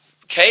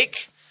 cake,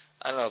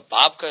 I don't know,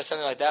 babka or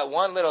something like that,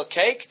 1 little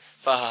cake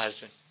for her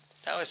husband.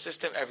 That was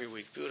system every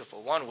week.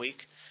 Beautiful. 1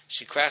 week,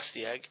 she cracks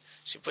the egg,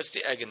 she puts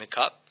the egg in the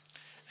cup,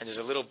 and there's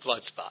a little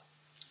blood spot.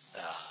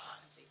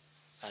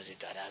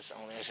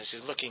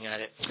 She's looking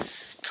at it.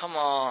 Come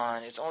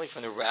on, it's only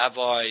from the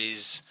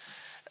rabbis.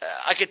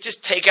 I could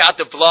just take out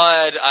the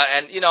blood,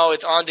 and,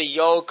 it's on the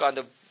yolk, on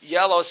the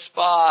yellow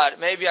spot.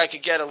 Maybe I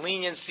could get a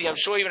leniency. I'm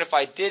sure even if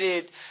I did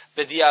it,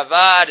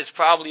 b'diavad, it's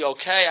probably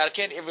okay. I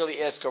can't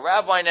really ask a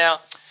rabbi now.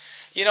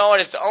 You know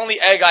what? It's the only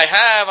egg I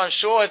have. I'm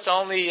sure it's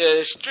only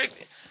strict.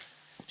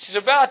 She's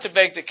about to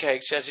bake the cake.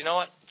 She says, you know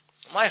what?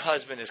 My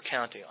husband is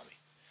counting on me.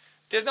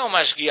 There's no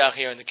mashgiach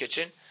here in the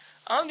kitchen.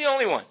 I'm the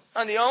only one.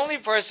 I'm the only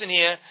person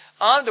here.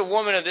 I'm the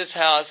woman of this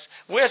house.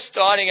 We're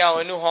starting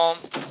our new home.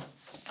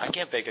 I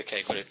can't bake a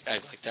cake with an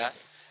egg like that.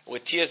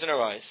 With tears in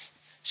her eyes,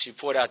 she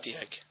poured out the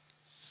egg.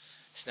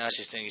 So now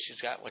she's thinking,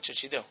 what should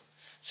she do?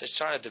 So she's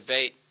trying to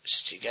debate,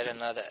 should she get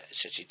another,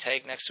 should she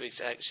take next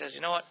week's egg? She says,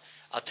 you know what?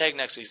 I'll take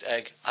next week's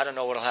egg. I don't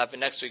know what will happen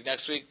next week.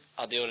 Next week,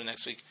 I'll deal with it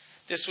next week.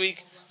 This week,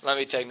 let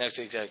me take next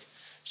week's egg.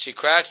 She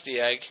cracks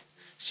the egg,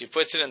 she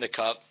puts it in the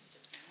cup,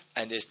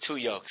 and there's 2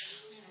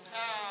 yolks.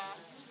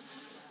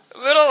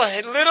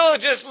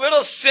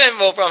 Little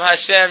symbol from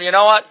Hashem. You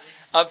know what?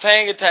 I'm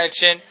paying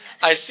attention.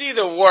 I see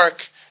the work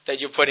that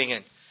you're putting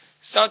in.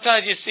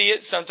 Sometimes you see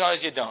it,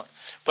 sometimes you don't.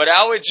 But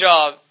our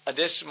job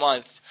this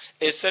month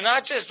is to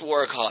not just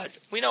work hard.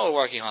 We know we're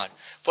working hard.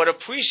 But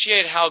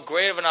appreciate how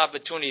great of an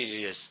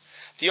opportunity it is.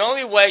 The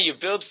only way you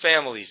build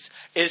families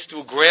is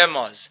through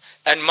grandmas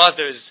and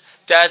mothers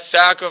that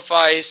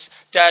sacrifice,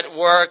 that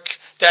work,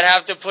 that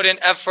have to put in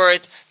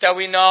effort, that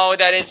we know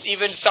that it's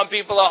even some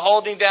people are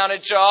holding down a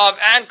job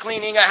and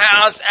cleaning a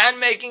house and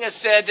making a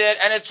seder,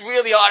 and it's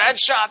really hard, and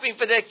shopping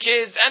for their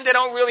kids, and they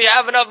don't really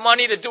have enough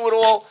money to do it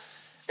all.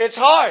 It's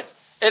hard.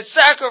 It's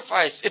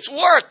sacrifice. It's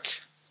work.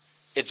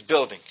 It's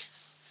building.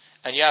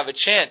 And you have a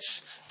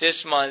chance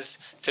this month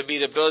to be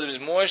the builders.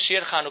 More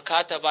shir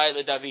Hanukah tabai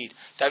le David.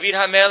 David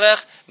HaMelech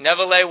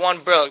never lay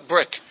 1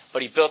 brick,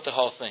 but he built the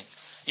whole thing.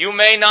 You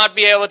may not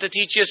be able to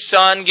teach your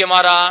son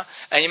Gemara,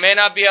 and you may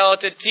not be able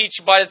to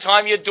teach by the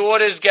time your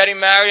daughter is getting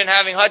married and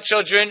having her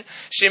children.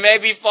 She may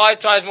be 5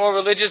 times more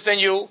religious than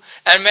you,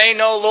 and may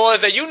know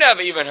laws that you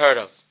never even heard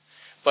of.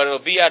 But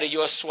it'll be out of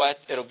your sweat,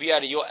 it'll be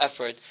out of your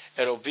effort,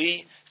 it'll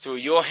be through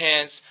your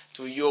hands,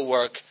 through your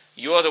work.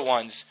 You're the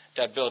ones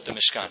that built the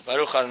Mishkan.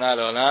 Baruch Adonai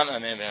Le'olam.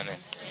 Amen. Amen.